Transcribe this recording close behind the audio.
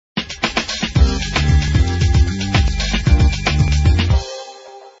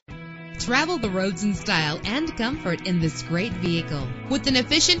Travel the roads in style and comfort in this great vehicle. With an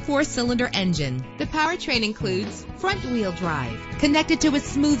efficient 4-cylinder engine, the powertrain includes front-wheel drive, connected to a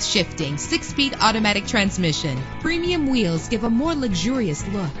smooth shifting 6-speed automatic transmission. Premium wheels give a more luxurious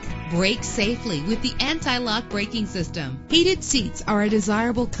look. Brake safely with the anti-lock braking system. Heated seats are a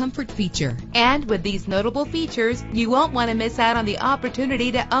desirable comfort feature. And with these notable features, you won't want to miss out on the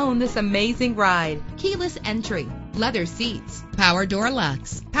opportunity to own this amazing ride. Keyless entry, leather seats, power door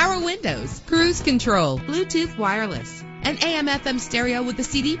locks, power windows, cruise control, Bluetooth wireless, an AM/FM stereo with a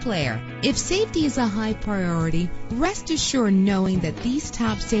CD player. If safety is a high priority, rest assured knowing that these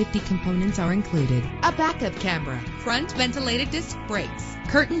top safety components are included: a backup camera, front ventilated disc brakes,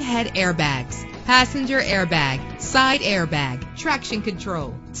 curtain head airbags, passenger airbag, side airbag, traction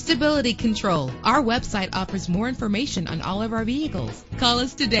control, stability control. Our website offers more information on all of our vehicles. Call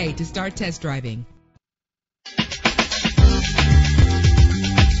us today to start test driving.